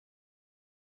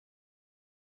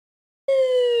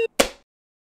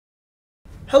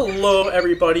Hello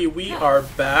everybody, we are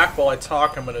back. While I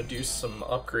talk, I'm going to do some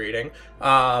upgrading.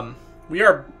 We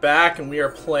are back and we are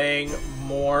playing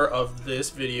more of this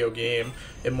video game,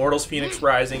 Immortals Fenyx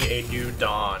Rising: A New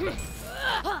Dawn.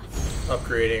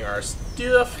 Upgrading our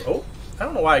stuff. Oh, I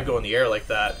don't know why I go in the air like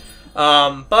that.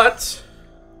 But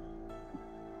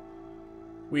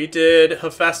we did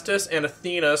Hephaestus and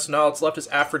Athena, so now what's left is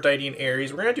Aphrodite and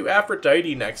Ares. We're going to do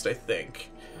Aphrodite next, I think.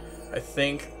 I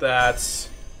think that's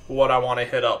what I want to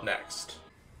hit up next.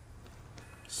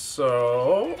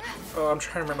 So, I'm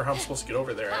trying to remember how I'm supposed to get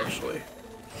over there, actually.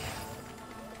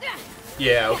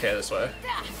 Yeah, okay, this way.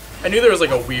 I knew there was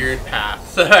like a weird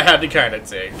path that I had to kind of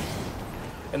take.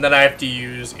 And then I have to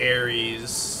use Ares'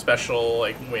 special,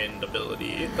 like, wind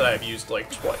ability that I've used, like,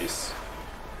 twice.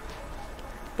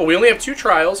 But we only have 2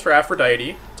 trials for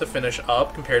Aphrodite to finish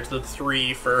up, compared to the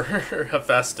 3 for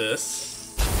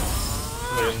Hephaestus.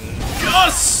 Wind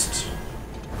Gust!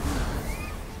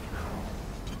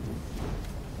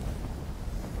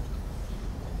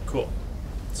 Cool.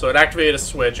 So it activated a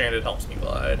switch and it helps me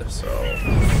glide, so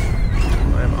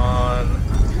I'm on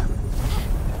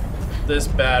this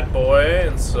bad boy,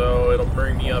 and so it'll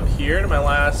bring me up here to my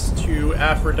last 2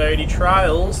 Aphrodite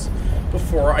trials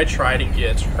before I try to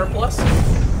get her blessing.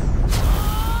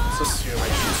 Let's assume I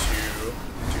choose to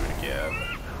do it again.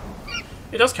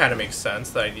 It does kind of make sense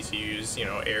that I need to use, you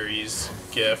know, Ares'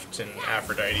 gift and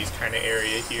Aphrodite's kind of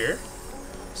area here,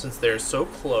 since they're so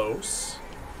close.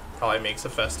 Probably makes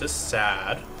Hephaestus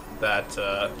sad that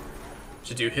to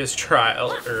do his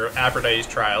trial, or Aphrodite's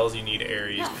trials, you need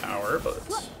Ares' power, but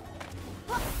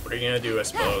what are you gonna do, I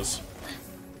suppose?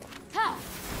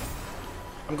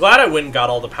 I'm glad I went and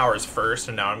got all the powers first,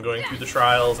 and now I'm going through the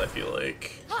trials. I feel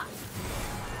like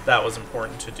that was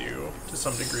important to do, to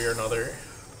some degree or another.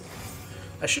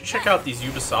 I should check out these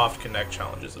Ubisoft Connect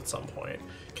challenges at some point.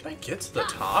 Can I get to the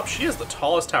top? She has the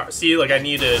tallest tower. See, like, I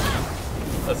needed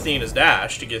Athena's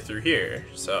dash to get through here,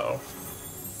 so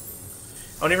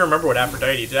I don't even remember what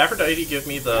Aphrodite did. Aphrodite give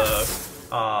me the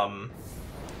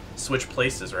switch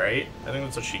places, right? I think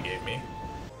that's what she gave me.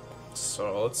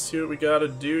 So let's see what we gotta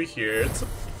do here. It's a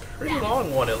pretty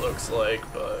long one, it looks like,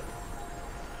 but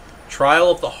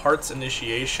Trial of the Heart's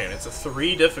Initiation. It's a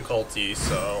 3 difficulty,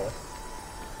 so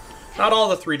not all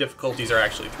the 3 difficulties are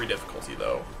actually 3 difficulty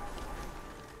though.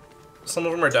 Some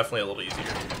of them are definitely a little easier.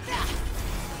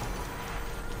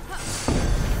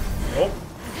 Oh.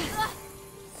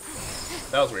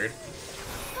 That was weird.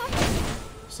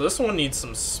 So this one needs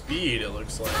some speed, it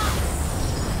looks like.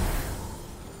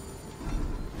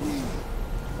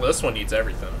 Well, this one needs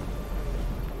everything.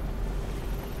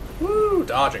 Woo!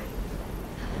 Dodging.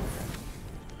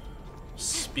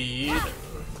 Speed.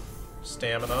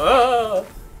 Stamina.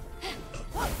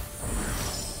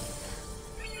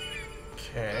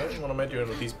 Okay, what am I doing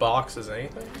with these boxes?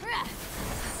 Anything?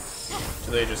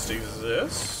 Do they just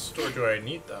exist, or do I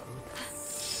need them?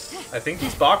 I think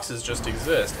these boxes just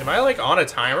exist. Am I, like, on a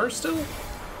timer still?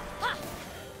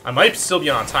 I might still be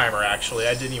on a timer, actually.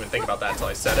 I didn't even think about that until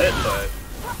I said it, but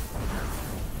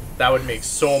that would make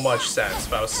so much sense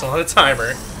if I was still on a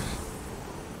timer.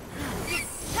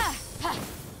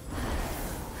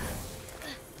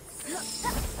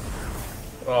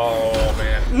 Oh,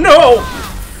 man. No!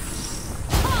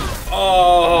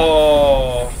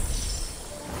 Oh!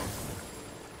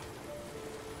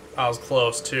 That was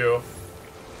close, too.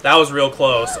 That was real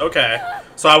close. Okay.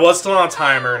 So I was still on a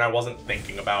timer, and I wasn't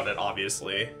thinking about it,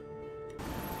 obviously.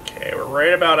 Okay, we're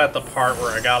right about at the part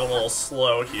where I got a little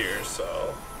slow here,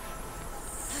 so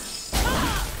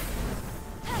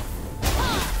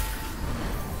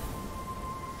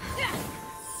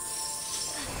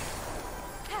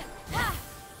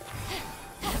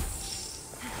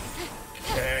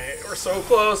okay, we're so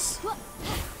close.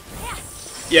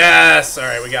 Yes!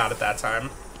 Alright, we got it that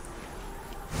time.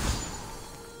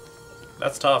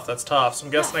 That's tough, that's tough. So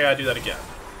I'm guessing I gotta do that again.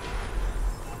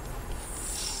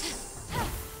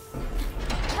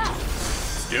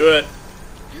 Let's do it.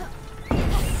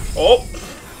 Oh!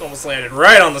 Almost landed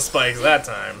right on the spikes that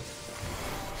time.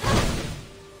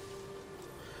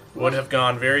 Would have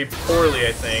gone very poorly,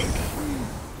 I think.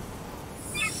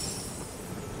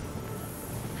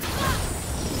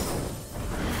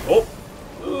 Oh!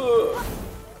 Ugh.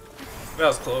 That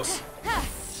was close.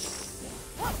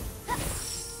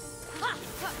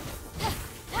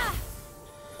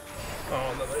 Oh,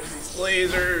 and then there's these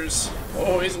lasers.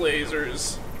 Always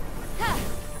lasers.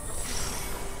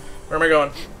 Where am I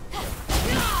going?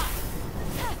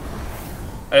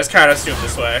 I just kind of assumed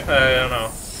this way. I don't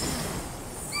know.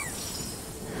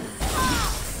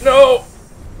 No!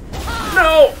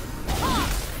 No!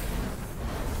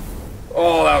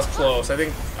 Oh, that was close. I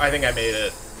think I made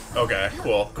it. Okay,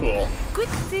 cool. Quick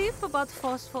tip about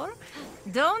phosphor.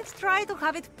 Don't try to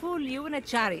have it pull you in a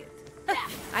chariot.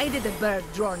 I did a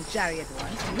bird-drawn chariot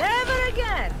once. Never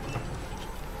again!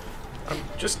 I'm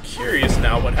just curious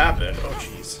now what happened. Oh,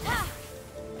 jeez.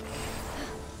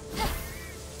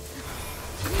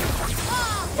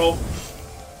 Oh.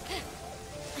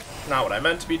 Not what I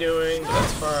meant to be doing, but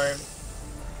that's fine.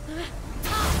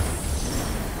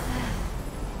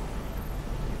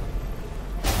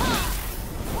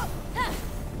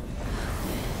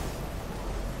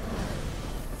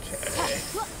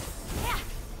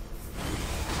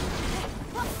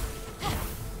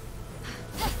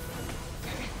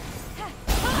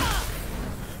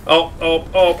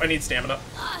 Oh, I need stamina.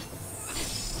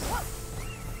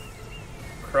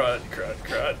 Crud.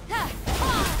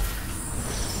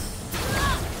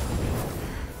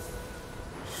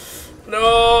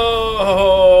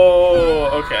 No!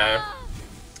 Okay.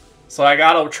 So I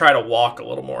gotta try to walk a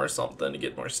little more or something to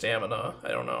get more stamina. I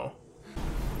don't know.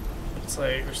 It's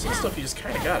like, there's some stuff you just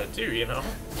kinda gotta do, you know?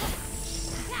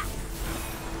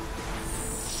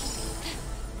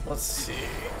 Let's see.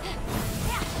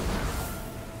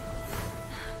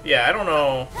 Yeah, I don't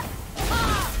know.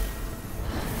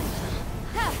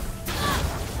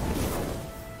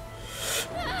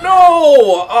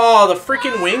 No! Oh, the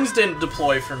freaking wings didn't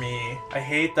deploy for me. I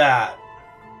hate that.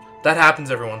 That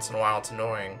happens every once in a while. It's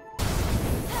annoying.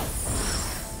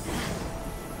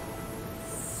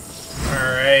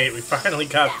 Alright, we finally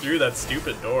got through that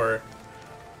stupid door.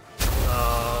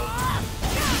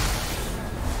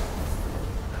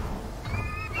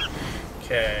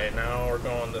 Okay, now we're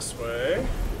going this way.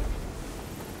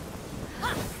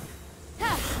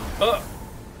 Ah!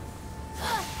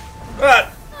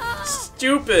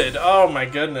 Stupid! Oh my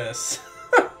goodness.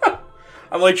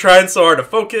 I'm like trying so hard to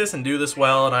focus and do this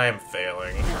well, and I am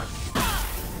failing.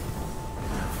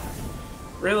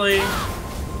 Really?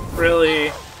 Really?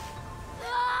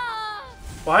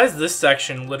 Why is this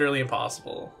section literally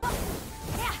impossible?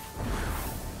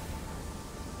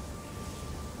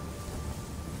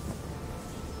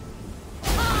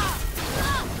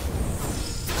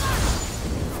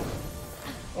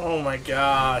 Oh my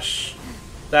gosh.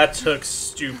 That took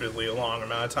stupidly a long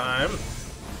amount of time.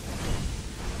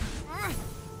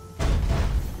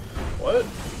 What?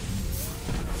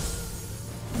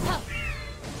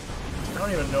 I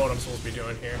don't even know what I'm supposed to be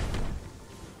doing here.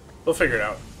 We'll figure it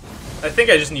out. I think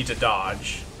I just need to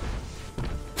dodge.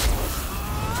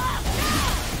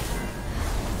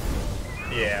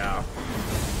 Yeah.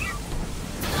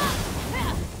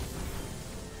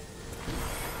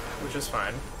 Which is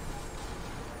fine.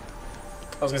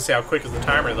 I was gonna say, how quick is the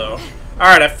timer, though?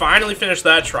 Alright, I finally finished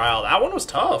that trial. That one was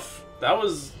tough. That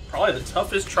was probably the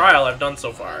toughest trial I've done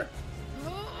so far.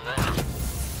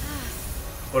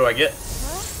 What do I get?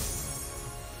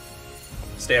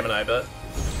 Stamina, I bet.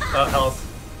 Health.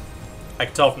 I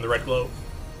can tell from the red glow.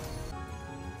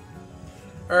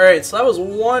 Alright, so that was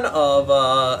one of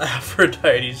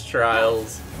Aphrodite's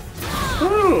trials.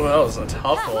 Whew, that was a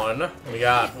tough one. We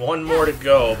got one more to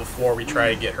go before we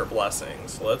try to get her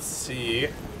blessings. Let's see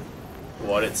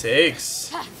what it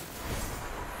takes.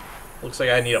 Looks like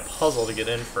I need a puzzle to get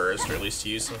in first, or at least to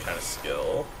use some kind of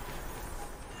skill.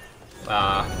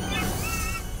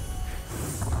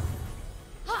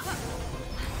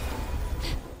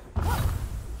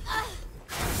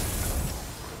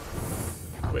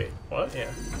 Wait, what?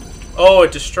 Yeah. Oh,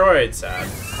 it destroyed, sad.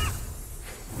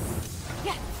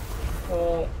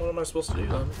 Well, what am I supposed to do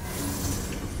then?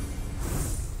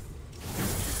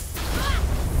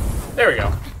 There we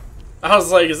go. I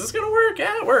was like, is this gonna work?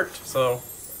 Yeah, it worked. So,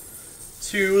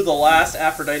 to the last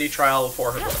Aphrodite trial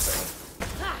before her blessing.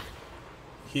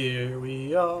 Here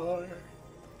we are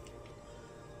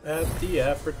at the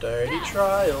Aphrodite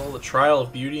trial, the trial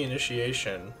of beauty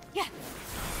initiation.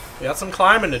 We got some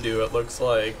climbing to do, it looks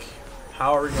like.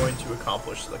 How are we going to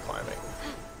accomplish the climbing?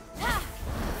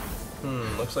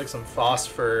 Looks like some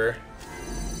phosphor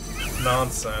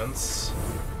nonsense.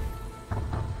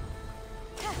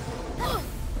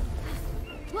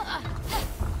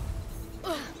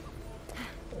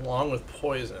 Along with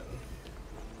poison.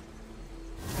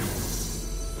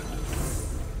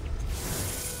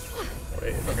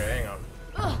 Wait, okay, hang on.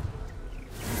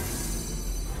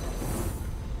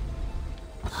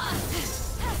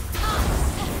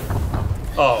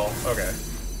 Oh, okay.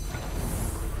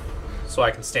 So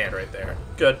I can stand right there.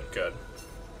 Good, good.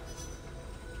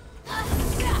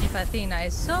 If Athena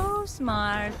is so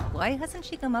smart, why hasn't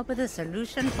she come up with a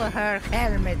solution for her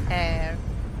helmet hair?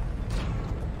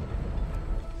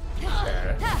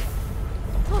 Okay.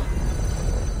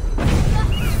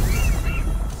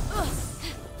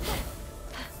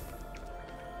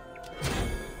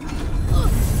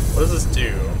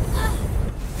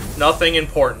 Nothing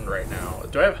important right now.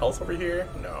 Do I have health over here?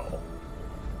 No.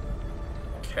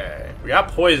 Okay. We got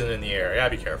poison in the air. I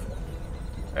gotta be careful.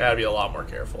 I gotta be a lot more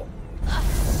careful.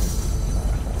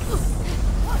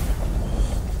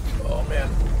 Oh, man.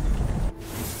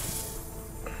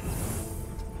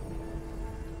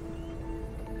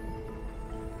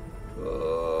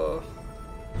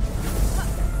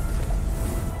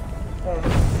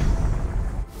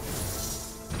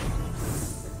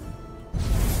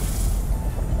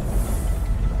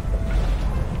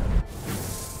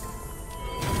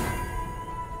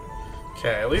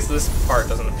 Okay, at least this part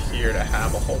doesn't appear to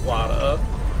have a whole lot of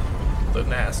the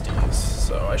nasties,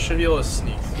 so I should be able to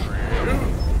sneak through.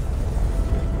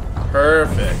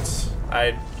 Perfect.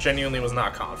 I genuinely was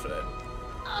not confident.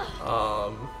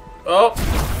 Oh!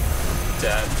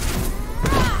 Dead.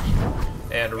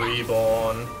 And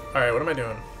reborn. Alright, what am I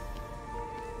doing?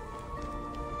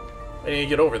 I need to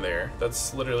get over there.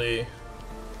 That's literally...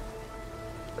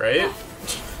 right?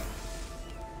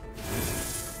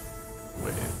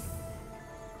 Wait.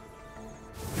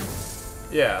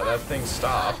 Yeah, that thing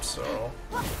stopped, so...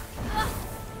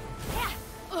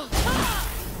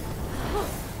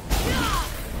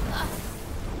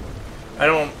 I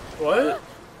don't... what?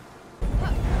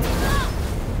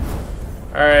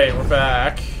 Alright, we're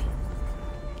back.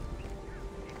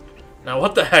 Now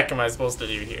what the heck am I supposed to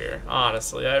do here?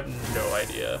 Honestly, I have no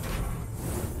idea.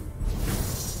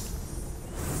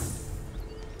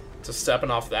 Does stepping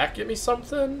off that give me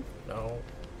something? No.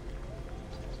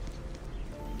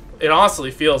 It honestly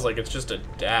feels like it's just a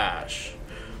dash.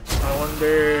 I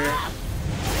wonder...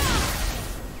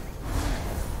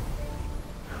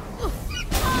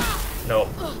 nope,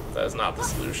 that is not the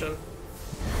solution.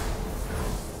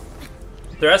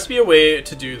 There has to be a way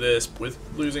to do this with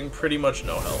losing pretty much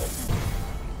no health.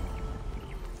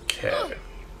 Okay.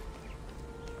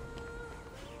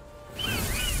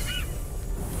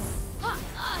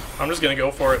 I'm just gonna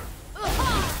go for it.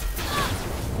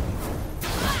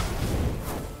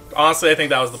 Honestly, I think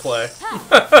that was the play.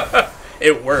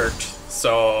 It worked,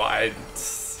 so I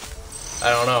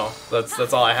don't know.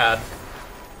 That's all I had.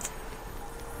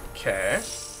 Okay.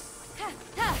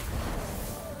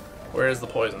 Where does the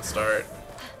poison start?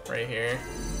 Right here.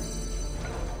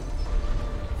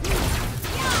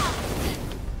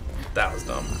 That was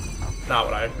dumb. Not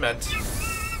what I meant.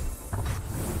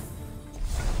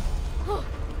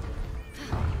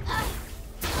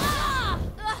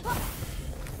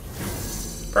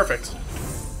 Perfect.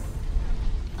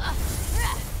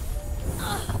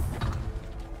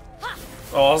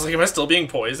 Oh, I was like, am I still being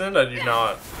poisoned? I do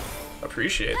not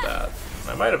appreciate that.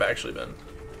 I might have actually been.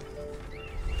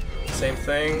 Same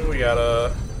thing, we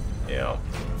gotta, you know.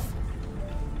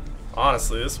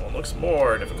 Honestly, this one looks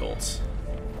more difficult.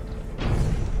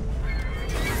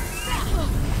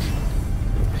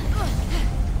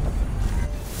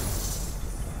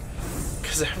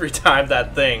 Because every time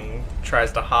that thing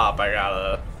tries to hop, I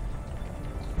gotta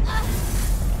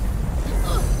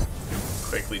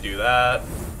quickly do that.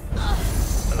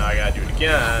 And now I gotta do it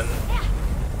again.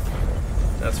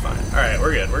 That's fine. Alright,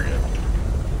 we're good, we're good.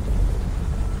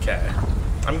 Okay.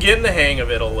 I'm getting the hang of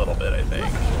it a little bit, I think.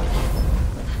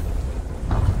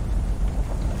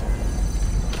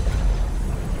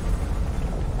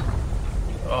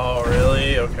 Oh,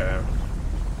 really? Okay.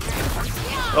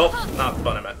 Oh, not the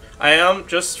button I meant. I am,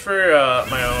 just for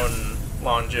my own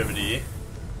longevity.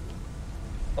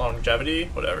 Longevity?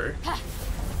 Whatever.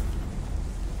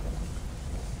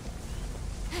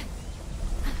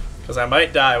 Because I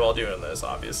might die while doing this,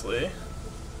 obviously.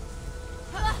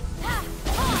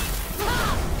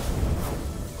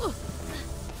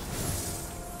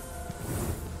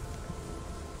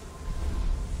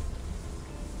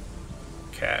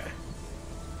 Okay.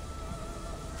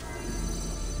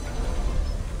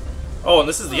 Oh, and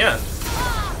this is the end.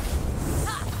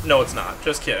 No, it's not.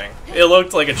 Just kidding. It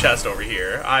looked like a chest over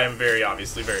here. I am very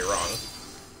obviously very wrong.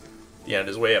 The end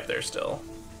is way up there still.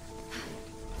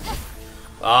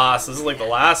 Ah, so this is like the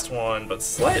last one, but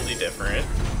slightly different.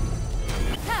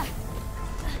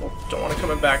 Oh, don't want to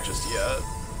come back just yet.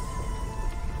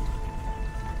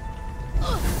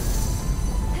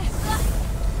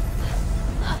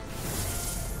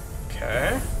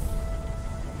 Okay.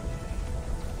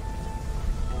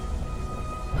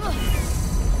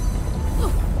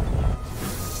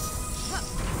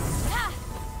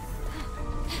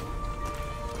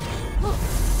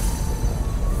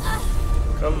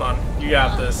 Come on, you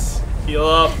got this. Heal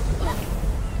up.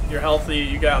 You're healthy,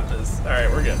 you got this. Alright,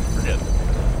 we're good, we're good.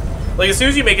 Like, as soon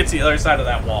as you make it to the other side of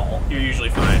that wall, you're usually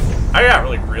fine. I got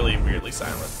really weirdly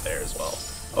silent there as well.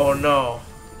 Oh no.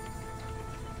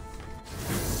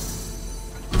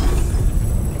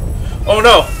 Oh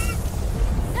no!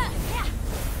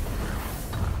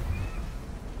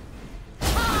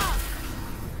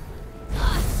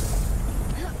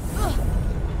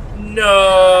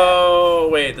 No!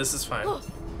 Wait, this is fine.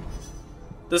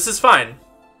 This is fine.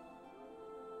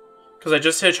 Because I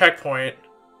just hit a checkpoint.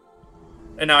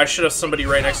 And now I should have somebody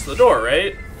right next to the door,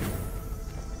 right?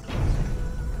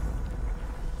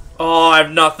 Oh, I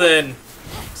have nothing.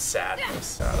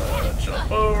 Sadness.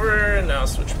 Jump over, and now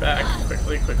switch back.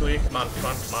 Quickly, quickly. Come on, come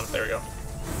on, come on. There we go.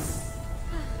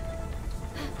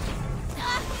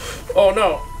 Oh,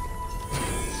 no.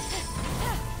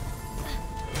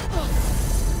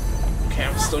 Okay,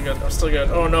 I'm still good. I'm still good.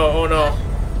 Oh, no, oh, no.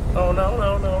 Oh, no,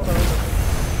 no, no, no.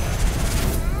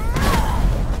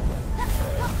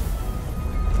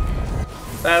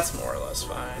 That's more or less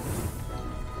fine.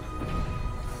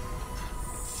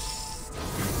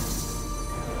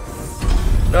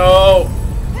 No!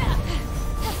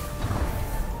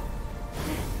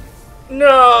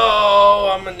 No!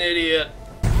 I'm an idiot.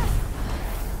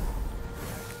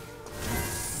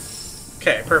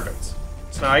 Okay, perfect.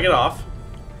 So now I get off.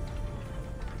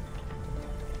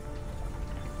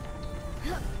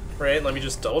 Right, let me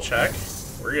just double check.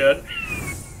 We're good.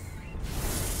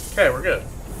 Okay, we're good.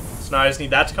 So now I just need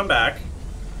that to come back.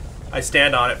 I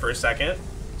stand on it for a second,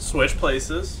 switch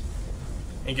places,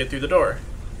 and get through the door.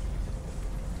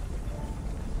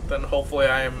 Then hopefully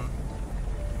I am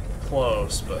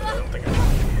close, but I don't think I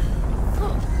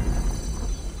will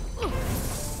be.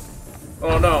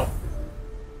 Oh no.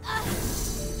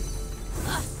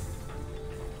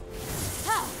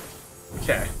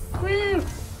 Okay. Woo.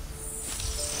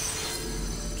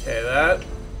 Okay,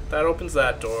 that opens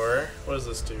that door. What does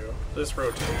this do? This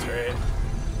rotates, right?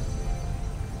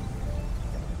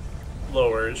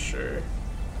 Lowers, sure.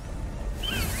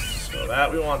 So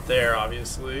that we want there,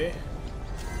 obviously.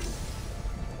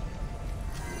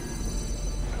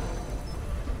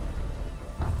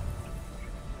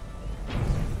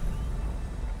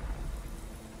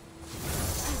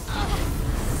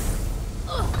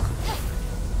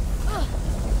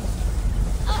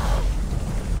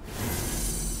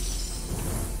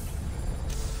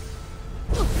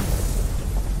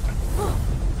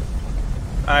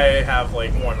 I have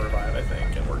like one revive, I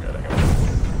think, and we're good anyway.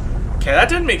 Okay, that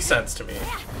didn't make sense to me,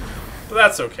 but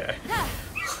that's okay.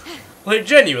 Like,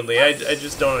 genuinely, I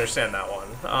just don't understand that one.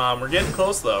 We're getting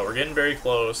close, though. We're getting very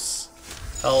close.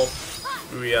 Help.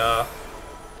 Booyah.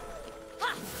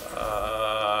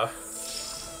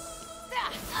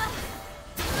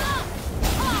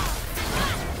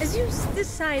 As you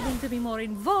deciding to be more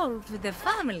involved with the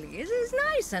family is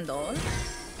nice and all,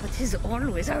 but he's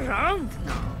always around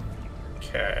now.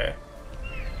 Okay.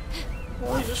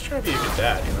 Well, he's just trying to be a good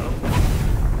dad, you know?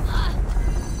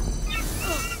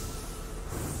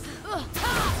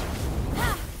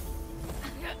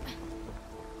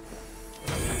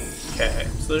 Okay,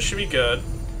 so this should be good.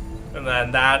 And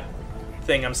then that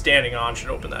thing I'm standing on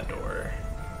should open that door.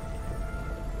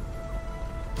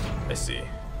 I see.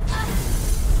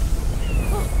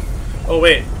 Oh,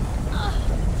 wait.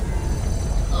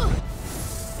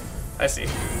 I see.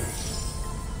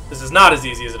 This is not as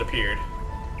easy as it appeared.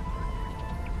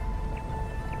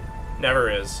 Never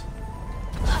is.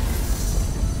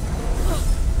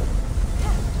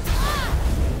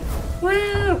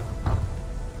 Woo!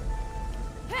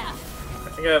 I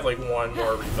think I have like one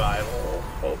more revival,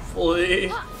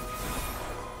 hopefully.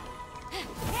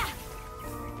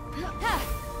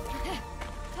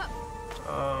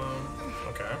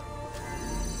 Okay.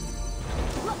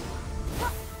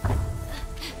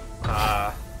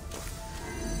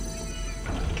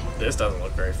 This doesn't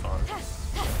look very fun.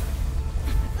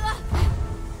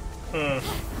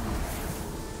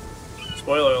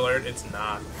 Spoiler alert, it's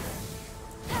not.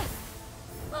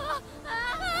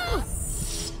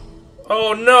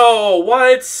 Oh no,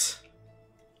 what?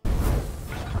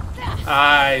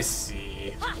 I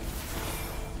see.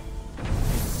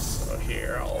 So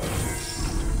here, I'll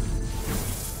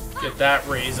get that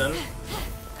raisin.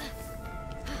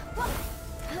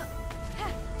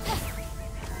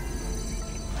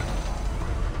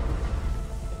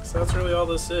 So that's really all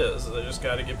this is. I just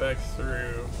gotta get back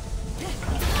through.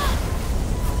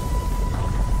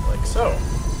 Like so.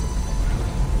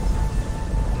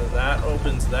 And then that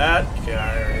opens that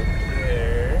guy right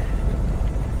there.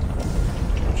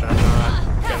 Which I'm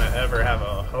not gonna ever have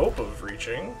a hope of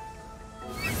reaching.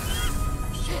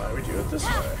 Which is why we do it this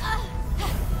way.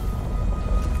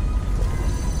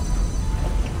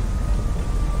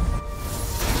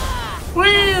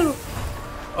 Woo!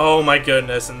 Oh my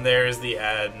goodness, and there's the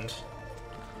end.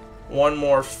 One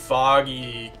more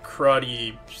foggy,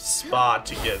 cruddy spot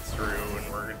to get through,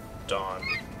 and we're done.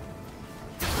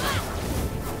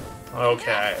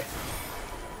 Okay.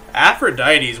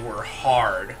 Aphrodites were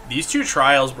hard. These two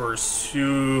trials were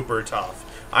super tough.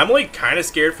 I'm like kind of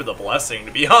scared for the blessing,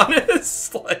 to be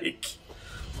honest. Like,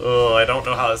 oh, I don't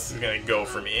know how this is gonna go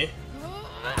for me.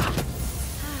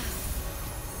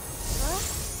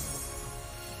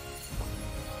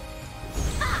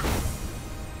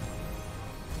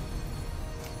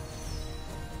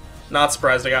 Not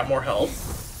surprised I got more help.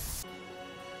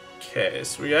 Okay,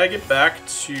 so we gotta get back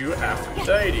to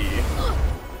Aphrodite.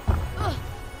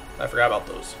 I forgot about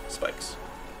those spikes.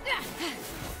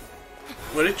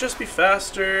 Would it just be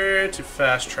faster to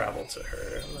fast travel to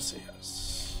her? Let's see,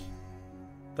 yes.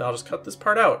 Then I'll just cut this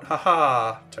part out.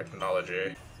 Haha,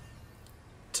 technology.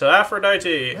 To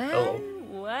Aphrodite. Hello.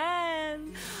 Well,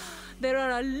 there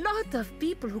are a lot of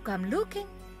people who come looking,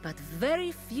 but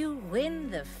very few win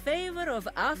the favor of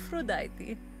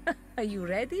Aphrodite. Are you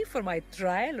ready for my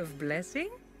trial of blessing?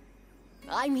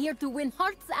 I'm here to win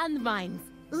hearts and minds.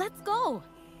 Let's go!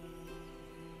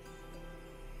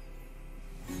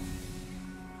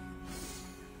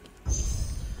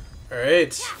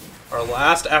 Alright, our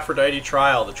last Aphrodite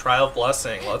trial, the Trial of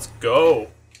Blessing. Let's go!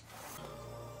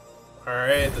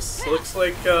 Alright, this looks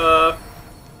like a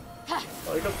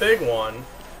big one.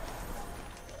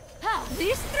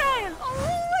 This trial!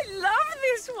 Oh, I love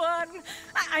this one!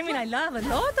 I mean, I love a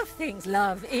lot of things.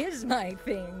 Love is my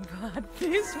thing, but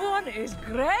this one is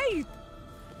great!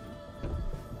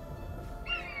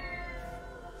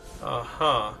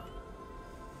 Uh-huh.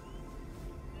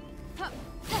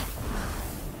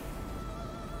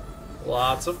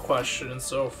 Lots of questions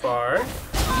so far.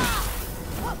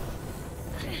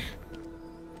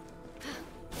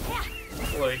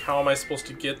 Like, how am I supposed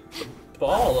to get the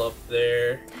ball up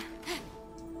there?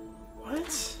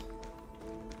 What?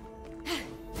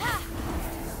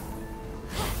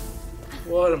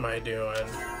 What am I doing?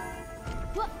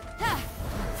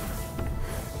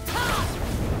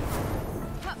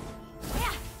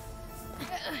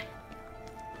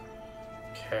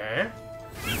 Okay.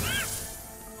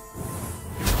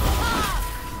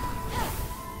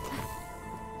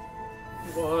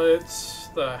 What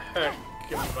the heck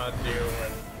am I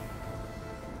doing?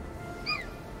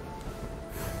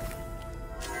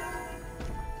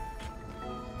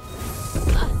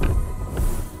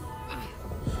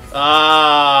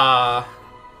 Ah,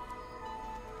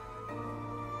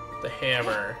 the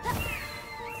hammer.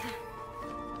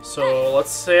 So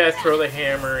let's say I throw the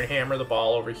hammer and hammer the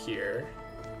ball over here.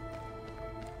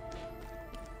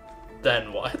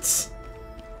 Then what?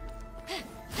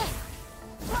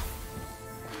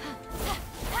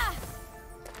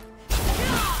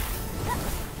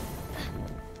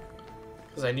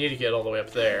 Because I need to get all the way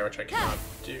up there, which I cannot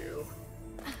do.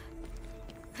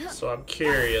 So I'm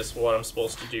curious what I'm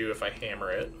supposed to do if I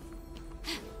hammer it.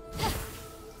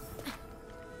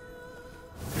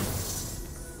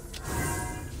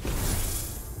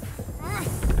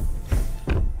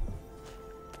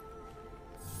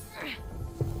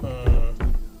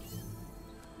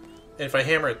 And if I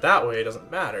hammer it that way, it doesn't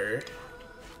matter.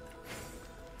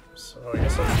 So I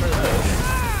guess I'll try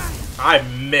that. I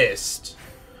missed.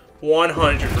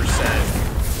 100%.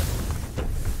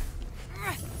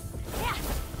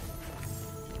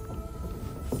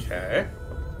 Okay.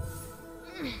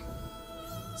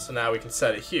 So now we can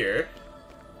set it here.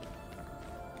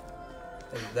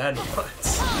 And then what?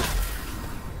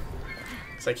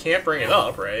 Because I can't bring it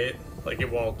up, right? Like,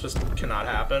 it won't, just cannot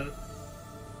happen.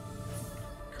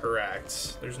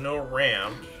 Correct. There's no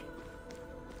ramp.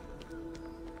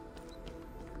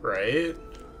 Right?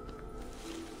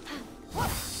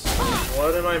 So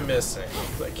what am I missing?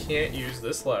 'Cause I can't use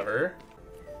this lever.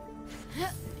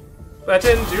 That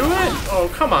didn't do it? Oh,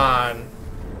 come on.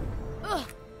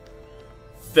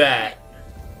 That.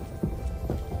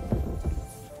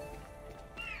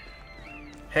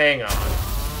 Hang on.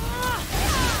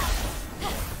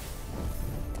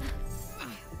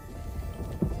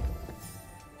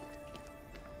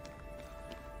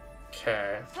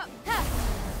 Okay.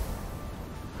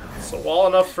 So wall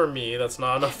enough for me, that's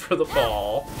not enough for the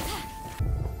ball.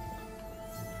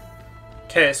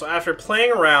 Okay, so after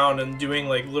playing around and doing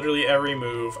like literally every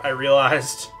move, I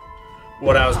realized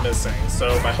what I was missing. So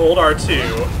if I hold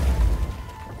R2,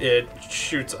 it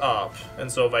shoots up.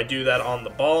 And so if I do that on the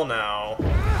ball now...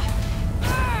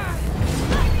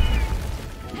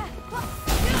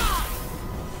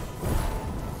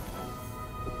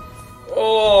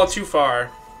 Oh, too far.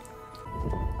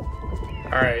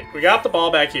 Alright, we got the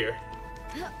ball back here.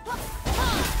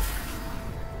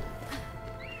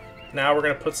 Now we're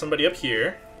going to put somebody up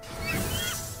here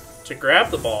to grab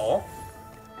the ball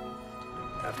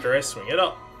after I swing it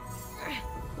up.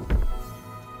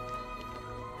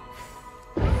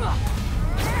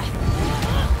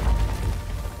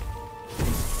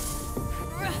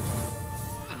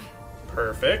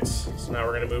 Perfect. So now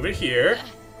we're gonna move it here.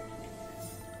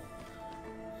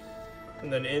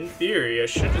 And then in theory, I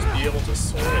should just be able to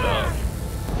swing it up.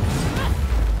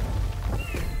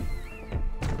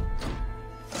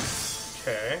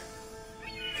 Okay.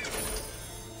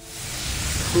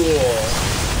 Cool.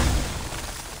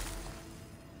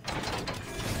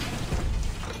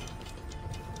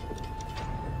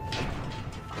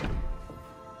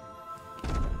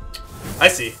 I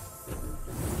see.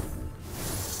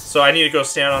 So I need to go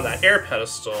stand on that air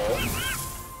pedestal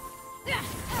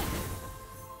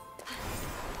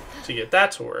to get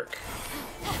that to work.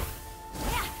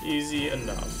 Easy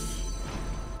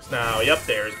enough. Now, yep,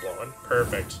 the air is blowing.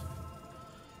 Perfect.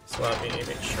 So let me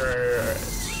make sure.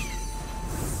 Alright.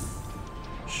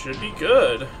 Should be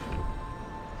good.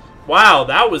 Wow,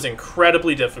 that was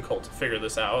incredibly difficult to figure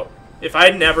this out. If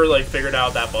I'd never, like, figured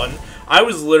out that button, I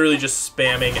was literally just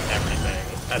spamming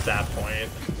everything at that point.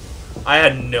 I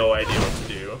had no idea what to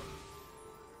do.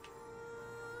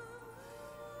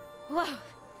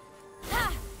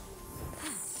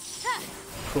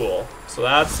 Cool. So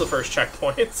that's the first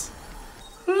checkpoint.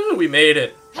 Woo, we made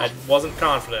it. I wasn't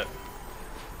confident.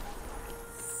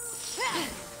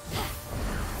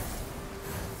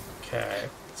 Okay.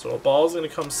 So a ball's gonna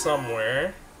come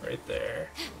somewhere. Right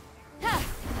there.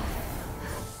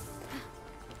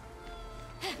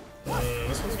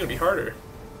 This one's gonna be harder.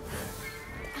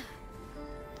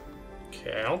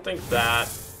 Okay, I don't think that...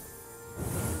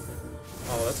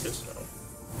 Oh, that's good to know.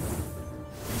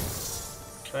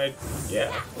 Can I...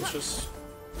 Yeah, let's just...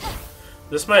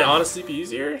 This might honestly be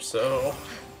easier, so...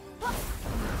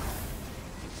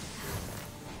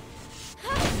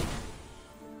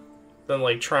 Than,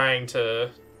 like, trying to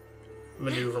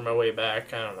maneuver my way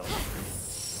back. I don't know.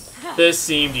 This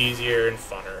seemed easier and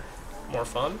funner. More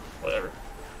fun? Whatever.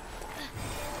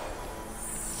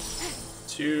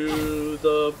 To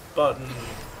the button.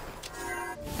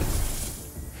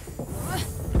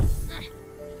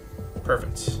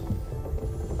 Perfect.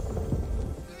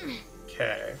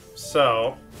 Okay,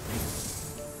 so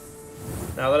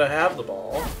now that I have the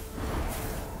ball,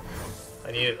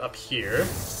 I need it up here.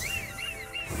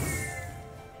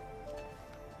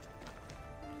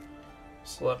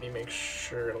 So let me make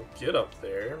sure it'll get up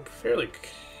there. I'm fairly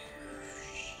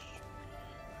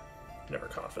never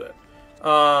confident.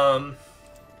 Come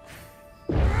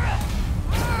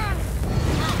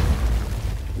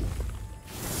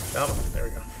on, there we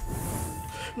go.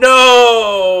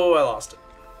 No! I lost it.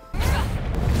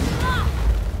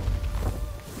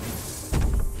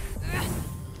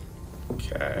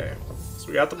 Okay, so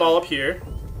we got the ball up here.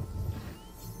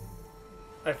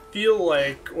 I feel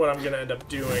like what I'm gonna end up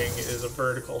doing is a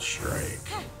vertical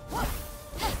strike.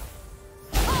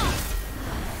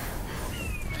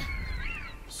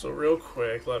 So real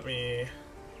quick, let me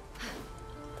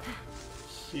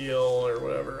heal or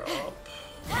whatever up.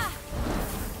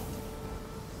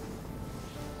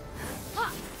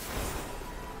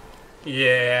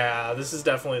 Yeah, this is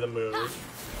definitely the move.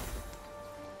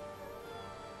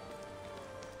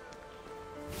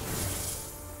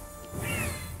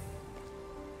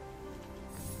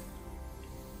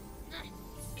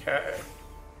 Okay.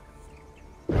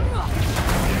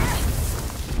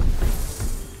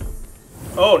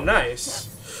 Oh, nice.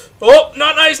 Oh,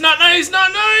 not nice, not nice,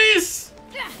 not nice!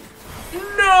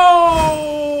 No!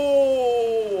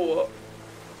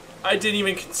 I didn't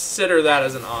even consider that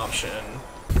as an option.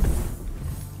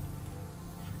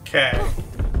 Okay.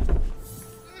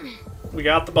 We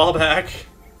got the ball back.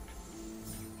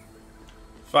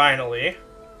 Finally.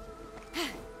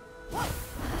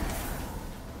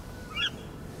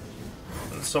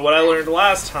 And so what I learned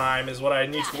last time is what I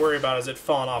need to worry about is it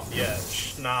falling off the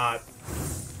edge, not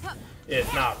it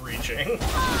not reaching.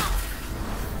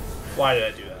 Why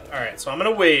did I do that? Alright, so I'm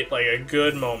gonna wait like a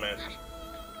good moment.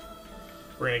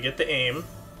 We're gonna get the aim,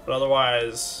 but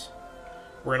otherwise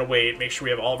we're gonna wait, make sure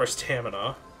we have all of our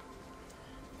stamina.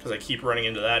 Because I keep running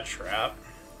into that trap.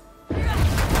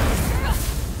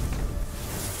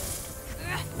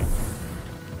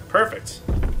 Perfect.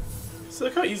 So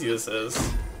look how easy this is.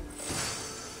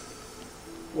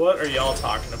 What are y'all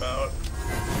talking about?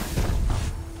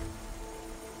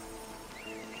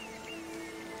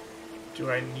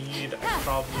 Do I need... I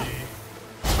probably...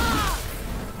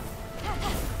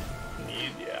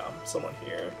 need, yeah, someone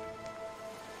here.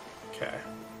 Okay.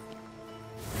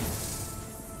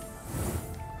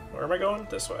 Where am I going?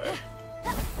 This way.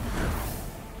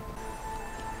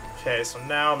 Okay, so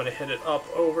now I'm gonna hit it up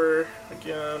over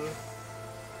again.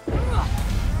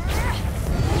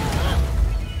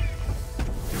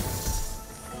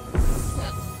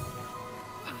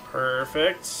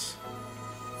 Perfect.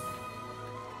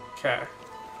 Okay.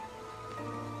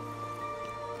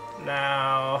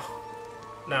 Now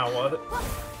what?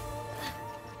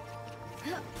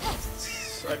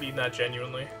 I mean that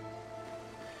genuinely.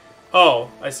 Oh,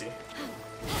 I see.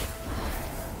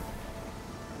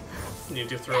 Need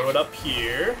to throw it up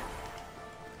here.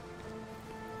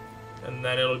 And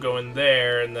then it'll go in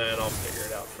there, and then I'll figure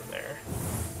it out from there.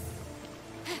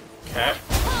 Okay.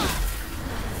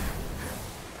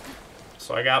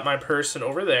 So I got my person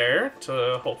over there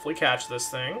to hopefully catch this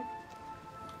thing.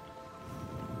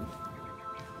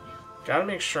 Gotta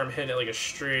make sure I'm hitting it like as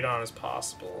straight on as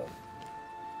possible.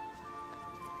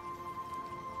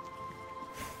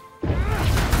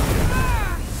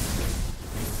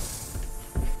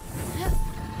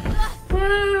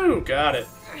 Woo! Got it.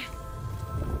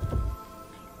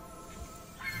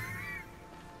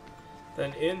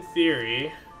 Then in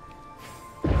theory,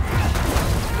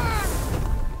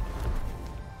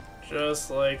 just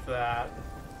like that.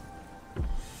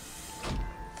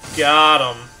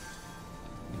 Got him.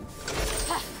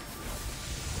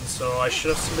 And so I should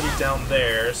have somebody down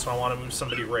there, so I want to move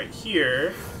somebody right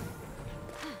here.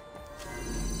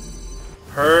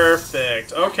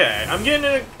 Perfect. Okay, I'm getting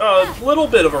in a little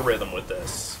bit of a rhythm with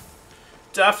this.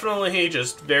 Definitely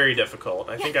just very difficult.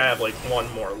 I think I have like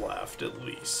one more left at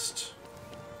least.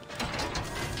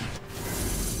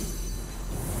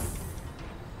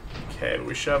 Okay,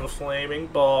 we should have a flaming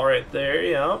ball right there,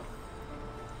 yep.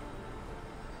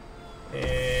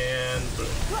 And boom.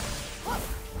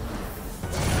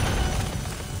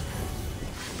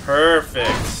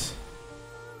 Perfect.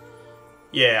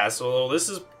 Yeah, so this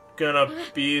is gonna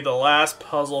be the last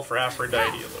puzzle for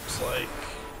Aphrodite, it looks like.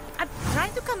 I'm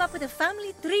trying to come up with a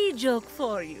family tree joke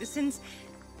for you, since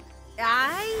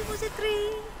I was a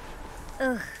tree.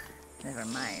 Ugh, never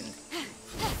mind.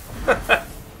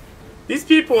 These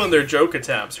people and their joke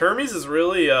attempts. Hermes is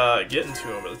really getting to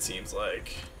him, it seems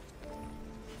like.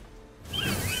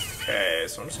 Okay,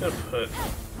 so I'm just gonna put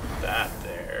that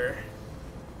there.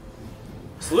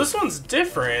 So this one's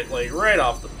different, like right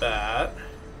off the bat.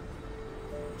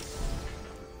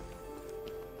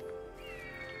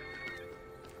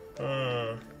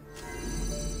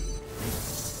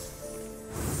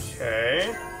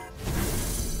 Okay.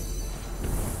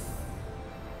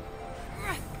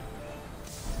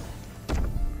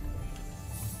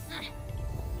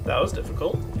 That was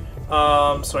difficult.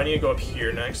 So I need to go up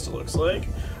here next, it looks like.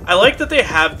 I like that they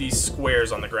have these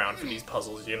squares on the ground for these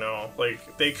puzzles, you know?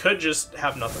 Like, they could just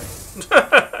have nothing.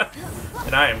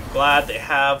 And I am glad they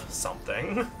have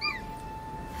something.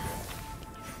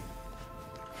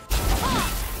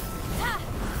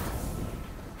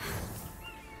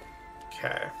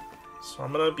 Okay. So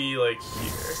I'm gonna be, like,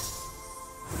 here.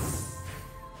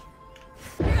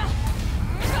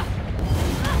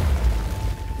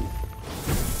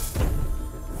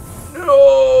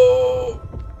 No!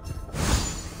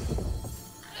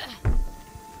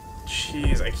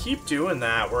 Jeez, I keep doing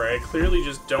that where I clearly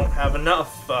just don't have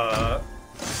enough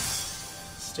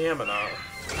stamina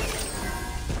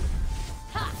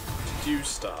to do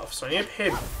stuff. So I need to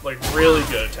pay like really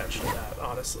good attention to that,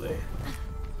 honestly.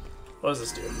 What does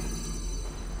this do?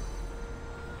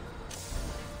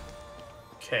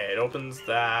 Okay, it opens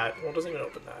that. Well, it doesn't even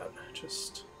open that.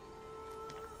 Just...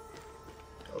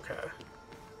 Okay.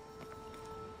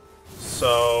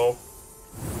 So...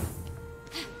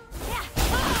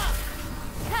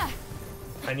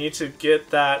 I need to get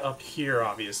that up here,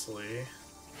 obviously.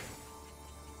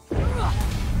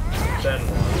 Then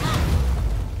what?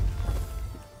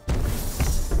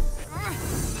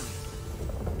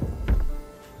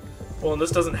 Well, and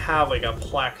this doesn't have, like, a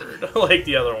placard like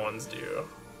the other ones do.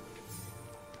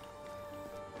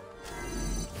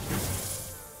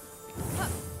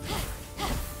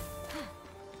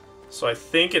 So I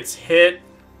think it's hit,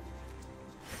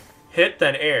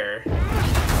 then air.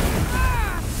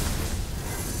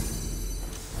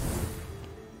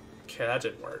 Okay, that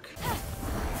didn't work.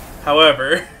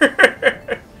 However,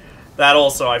 that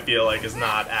also I feel like is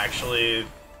not actually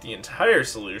the entire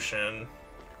solution,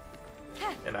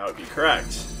 and I would be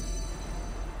correct.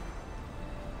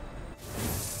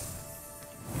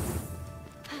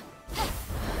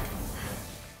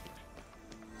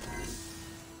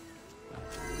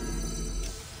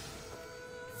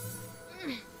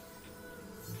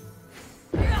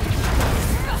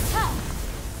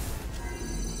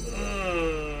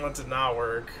 That did not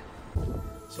work.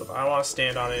 So if I want to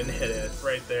stand on it and hit it,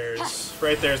 right there's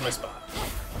my spot.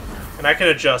 And I can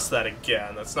adjust that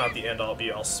again. That's not the end all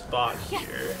be all spot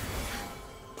here.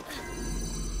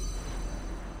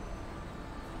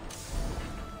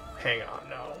 Hang on,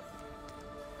 no.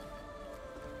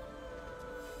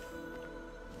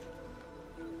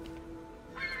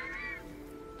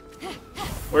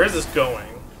 Where is this going?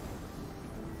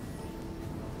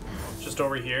 Just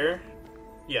over here?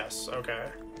 Yes, okay.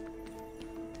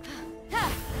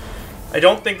 I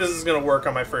don't think this is going to work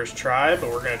on my first try, but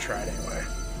we're going to try it anyway.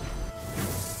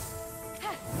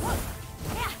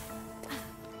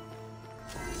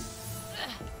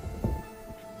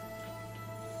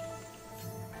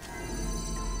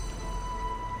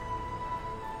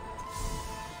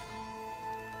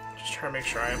 Just trying to make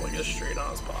sure I am like as straight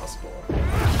on as possible.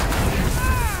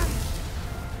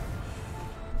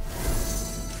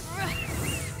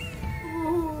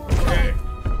 Okay.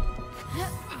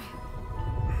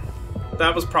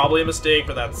 That was probably a mistake,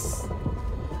 but that's...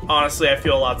 Honestly, I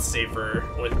feel a lot safer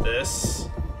with this.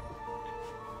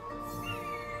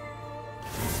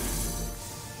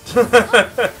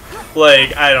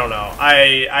 Like, I don't know.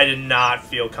 I did not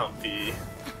feel comfy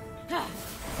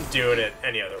doing it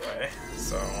any other way.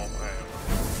 So, I don't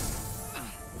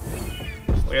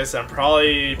know. Like I said, I'm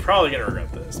probably gonna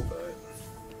regret this, but...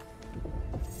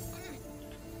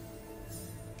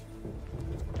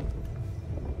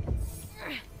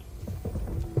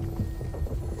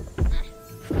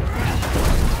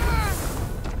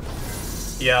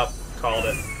 Yep, called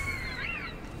it.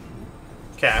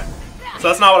 Okay. So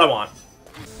that's not what I want.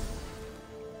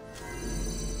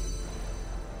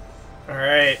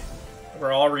 Alright.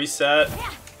 We're all reset.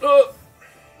 Oh!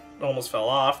 Almost fell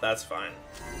off. That's fine.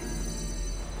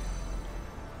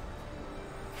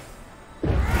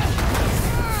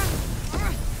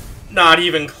 Not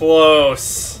even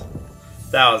close.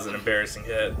 That was an embarrassing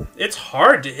hit. It's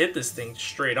hard to hit this thing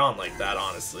straight on like that,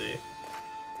 honestly.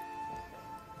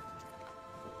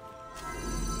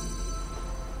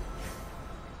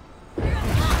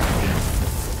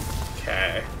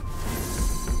 Okay.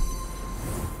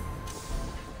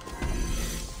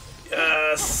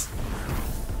 Yes.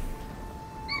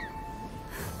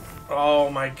 Oh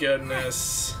my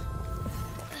goodness.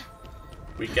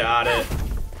 We got it.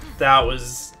 That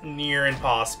was near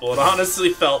impossible. It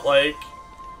honestly felt like...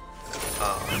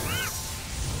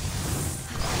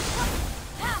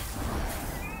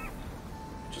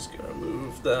 just gonna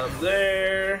move them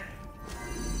there.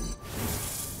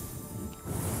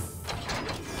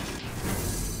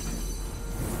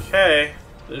 Okay,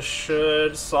 this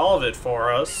should solve it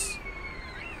for us.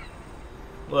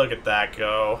 Look at that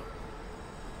go.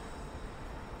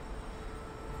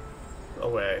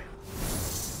 Away.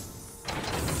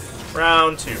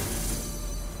 Round 2.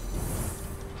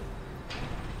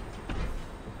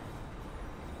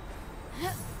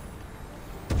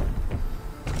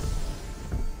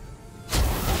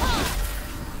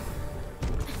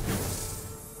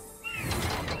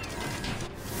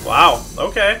 Wow,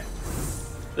 okay.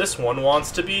 This one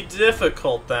wants to be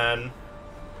difficult, then.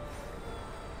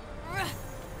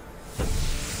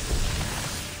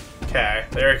 Okay,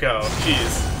 there we go.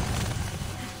 Jeez.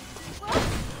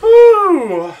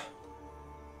 Whew!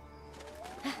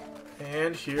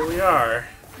 And here we are.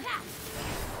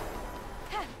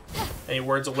 Any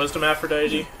words of wisdom,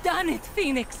 Aphrodite? You've done it,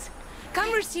 Phoenix.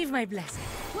 Come receive my blessing.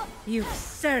 You've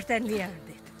certainly earned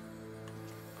it.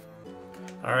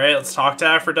 Alright, let's talk to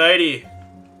Aphrodite.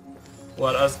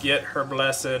 Let us get her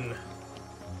blessing.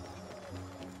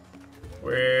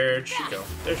 Where'd she go?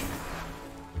 There she is.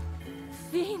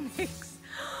 Phoenix,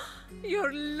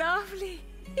 you're lovely.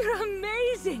 You're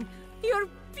amazing. You're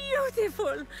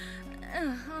beautiful.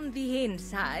 On the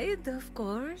inside, of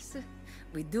course.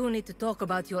 We do need to talk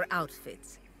about your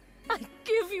outfits. I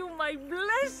give you my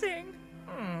blessing.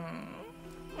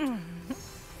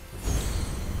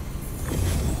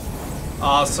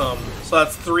 Awesome. So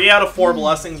that's 3 out of 4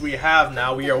 blessings we have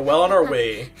now. We are well on our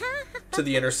way to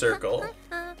the inner circle.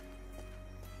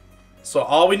 So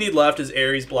all we need left is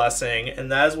Ares' blessing,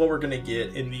 and that is what we're going to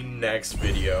get in the next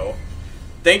video.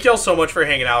 Thank y'all so much for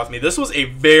hanging out with me. This was a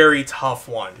very tough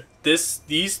one.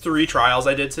 These 3 trials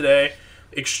I did today,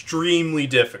 extremely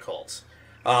difficult.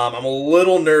 I'm a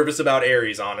little nervous about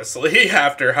Ares, honestly,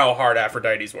 after how hard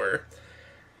Aphrodite's were.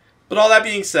 But all that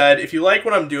being said, if you like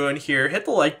what I'm doing here, hit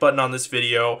the like button on this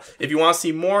video. If you want to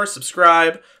see more,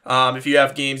 subscribe. If you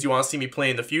have games you want to see me play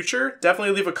in the future,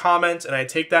 definitely leave a comment, and I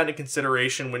take that into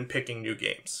consideration when picking new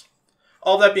games.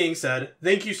 All that being said,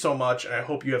 thank you so much, and I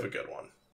hope you have a good one.